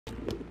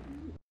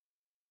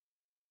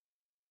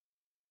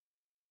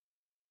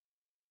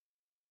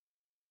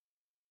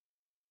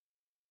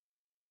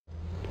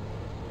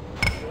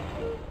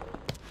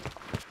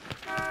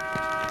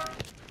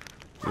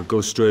Go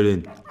straight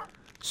in.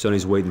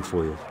 Sonny's waiting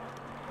for you.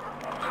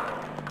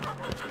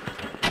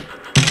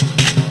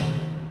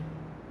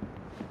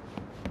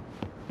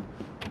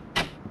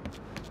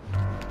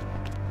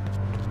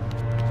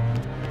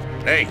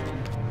 Hey,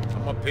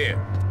 come up here.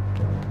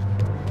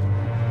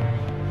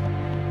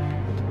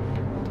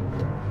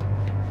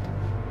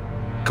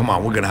 Come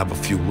on, we're gonna have a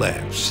few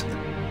laughs.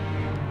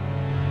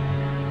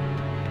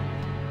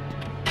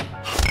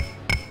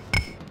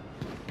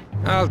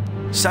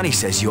 Sonny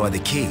says you're the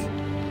key.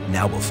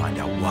 Now we'll find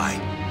out why.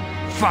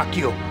 Fuck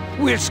you.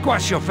 We'll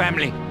squash your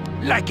family.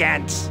 Like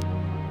ants.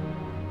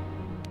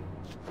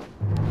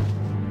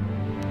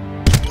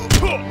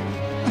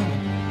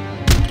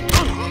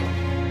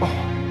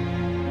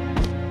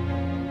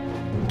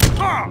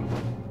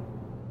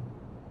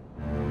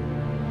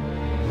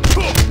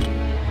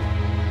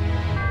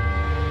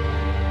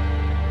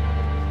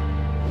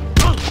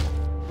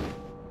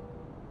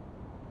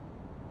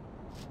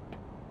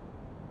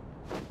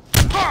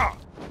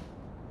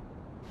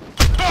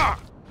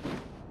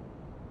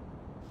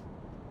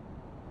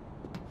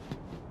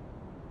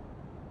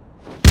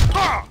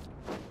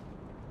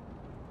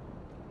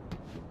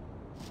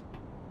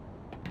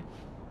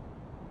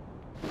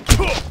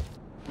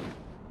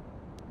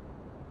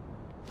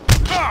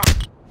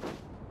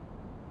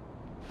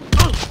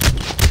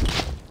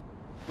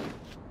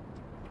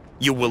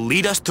 You will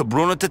lead us to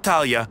Bruno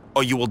Tattaglia,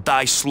 or you will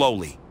die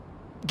slowly.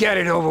 Get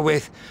it over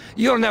with.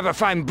 You'll never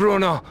find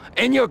Bruno,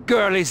 and your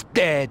girl is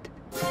dead.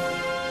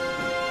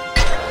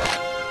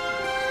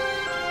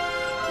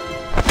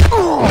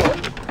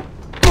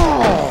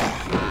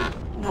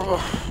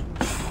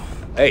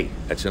 Hey,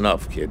 that's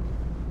enough, kid.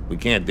 We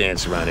can't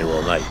dance around here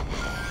all night.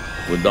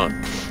 We're done.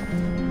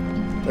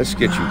 Let's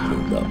get you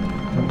cleaned up.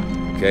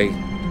 Okay?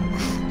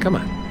 Come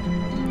on.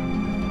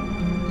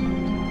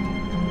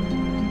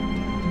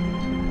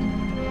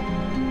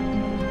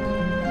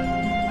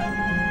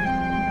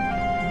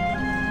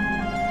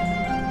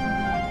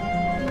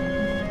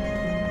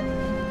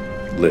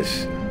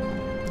 Listen,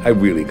 I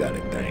really gotta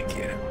thank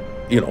you.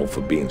 You know, for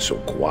being so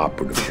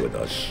cooperative with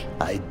us.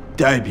 I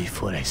die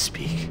before I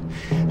speak.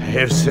 I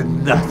have said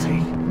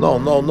nothing. No,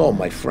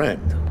 my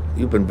friend.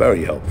 You've been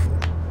very helpful.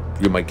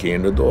 You're my key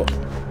in the door.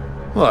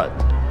 What?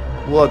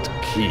 What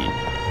key?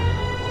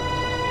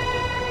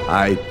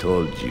 I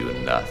told you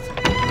nothing.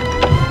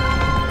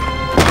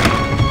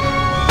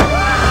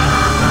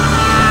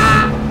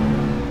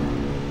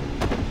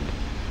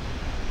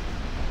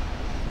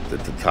 The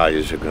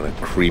Tattaglias are gonna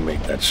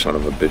cremate that son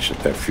of a bitch at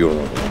their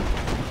funeral home.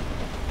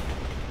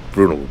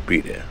 Bruno will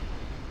be there.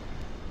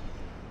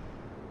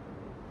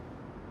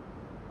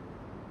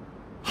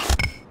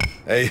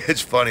 Hey,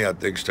 it's funny how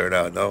things turn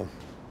out, no?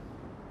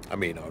 I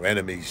mean, our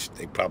enemies,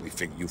 they probably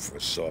figure you for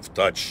a soft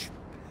touch.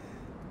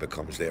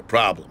 Becomes their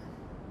problem.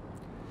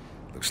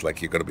 Looks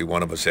like you're gonna be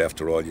one of us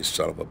after all, you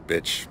son of a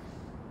bitch.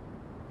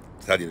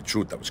 To tell you the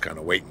truth, I was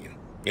kinda waiting,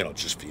 you know,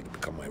 just for you to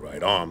become my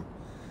right arm.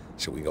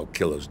 So we can go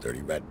kill those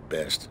dirty rat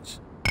bastards.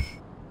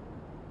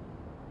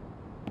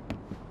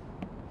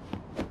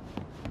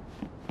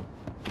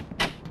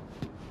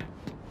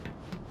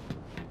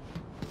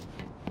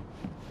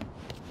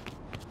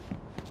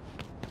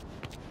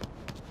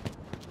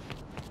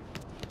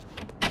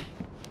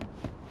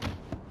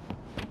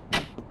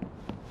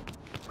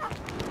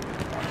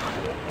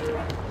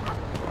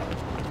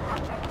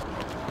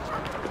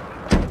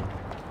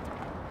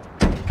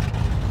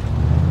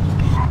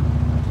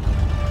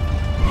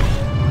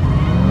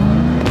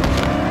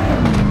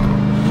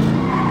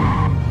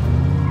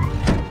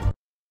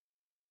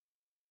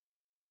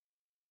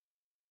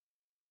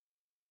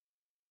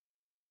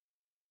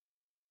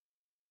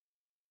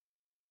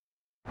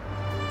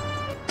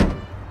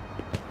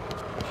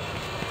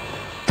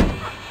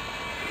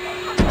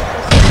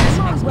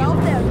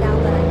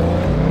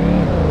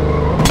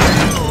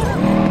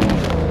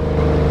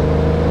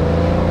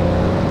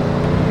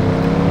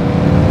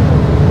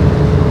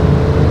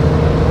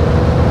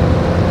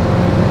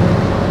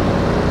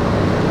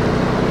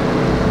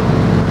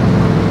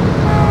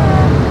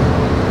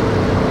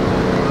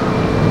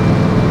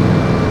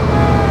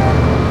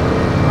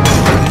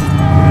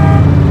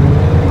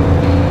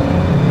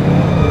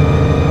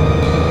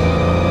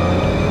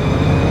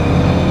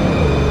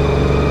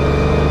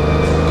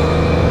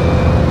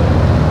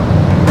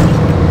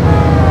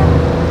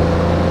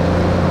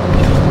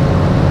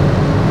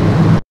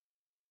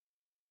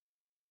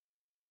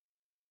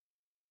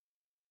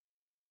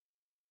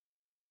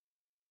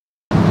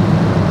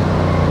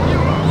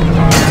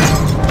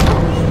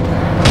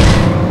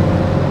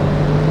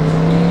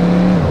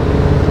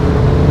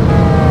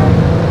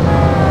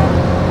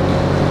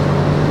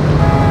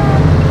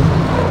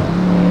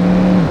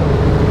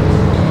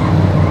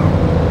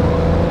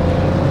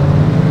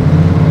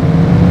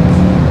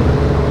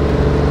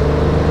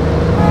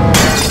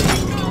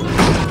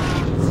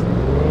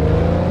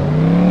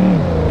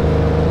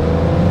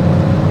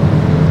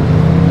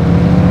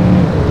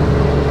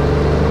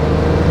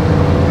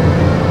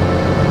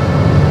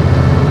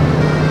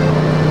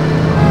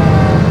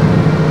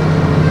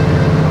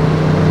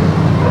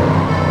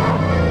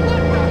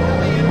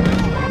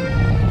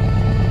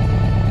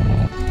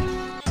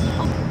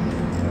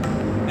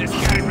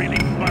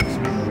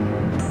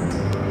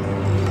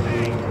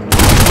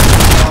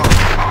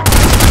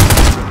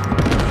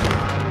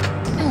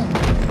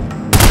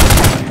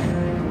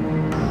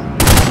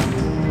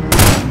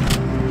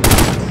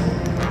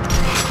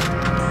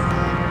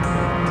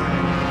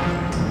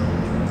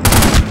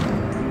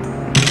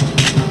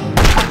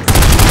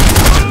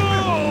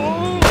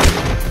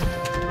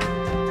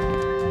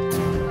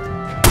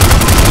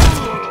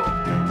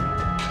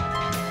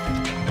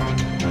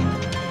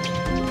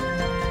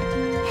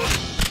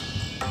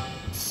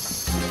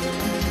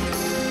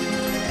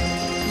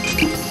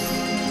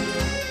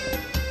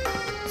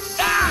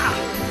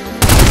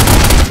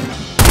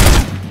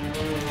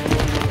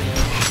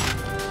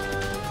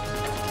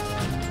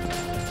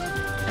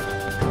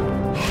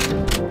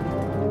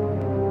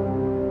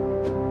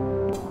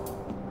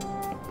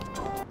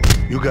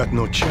 You got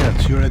no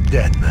chance. You're a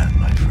dead man,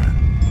 my friend.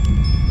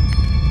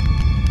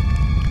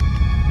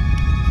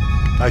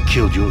 I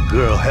killed your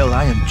girl. Hell,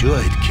 I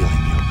enjoyed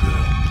killing your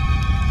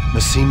girl.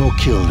 Massimo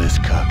killed this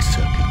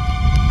cocksucker.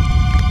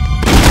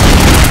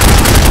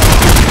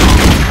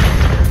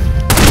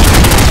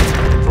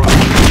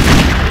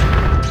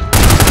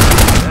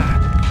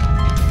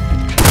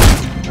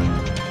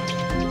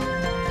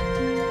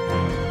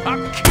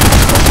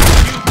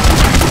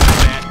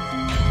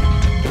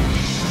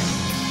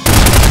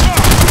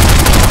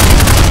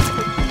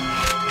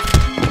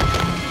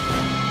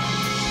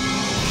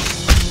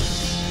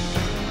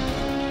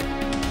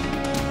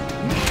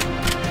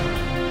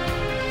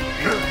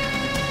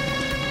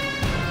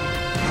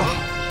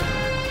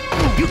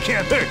 You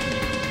can't hurt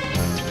me.